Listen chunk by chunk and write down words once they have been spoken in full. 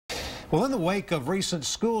Well, in the wake of recent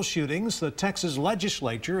school shootings, the Texas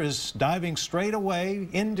legislature is diving straight away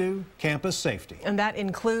into campus safety. And that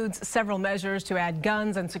includes several measures to add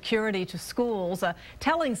guns and security to schools, a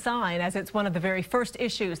telling sign as it's one of the very first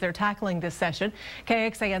issues they're tackling this session.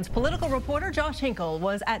 KXAN's political reporter Josh Hinkle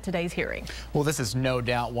was at today's hearing. Well, this is no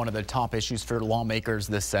doubt one of the top issues for lawmakers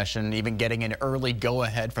this session, even getting an early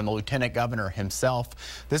go-ahead from the lieutenant governor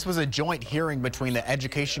himself. This was a joint hearing between the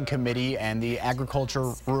Education Committee and the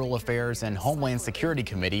Agriculture, Rural Affairs and Homeland Security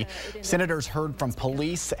Committee. Senators heard from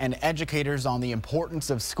police and educators on the importance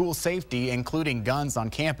of school safety, including guns on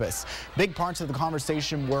campus. Big parts of the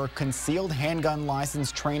conversation were concealed handgun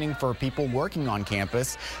license training for people working on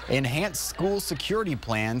campus, enhanced school security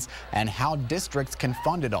plans, and how districts can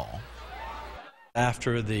fund it all.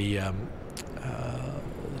 After the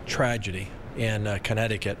tragedy in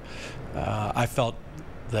Connecticut, I felt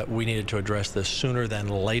that we needed to address this sooner than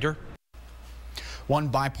later. One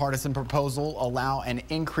bipartisan proposal allow an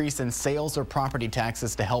increase in sales or property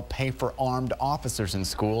taxes to help pay for armed officers in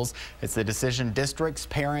schools. It's the decision districts,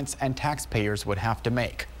 parents, and taxpayers would have to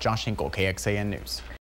make. Josh Hinkle, KXAN News.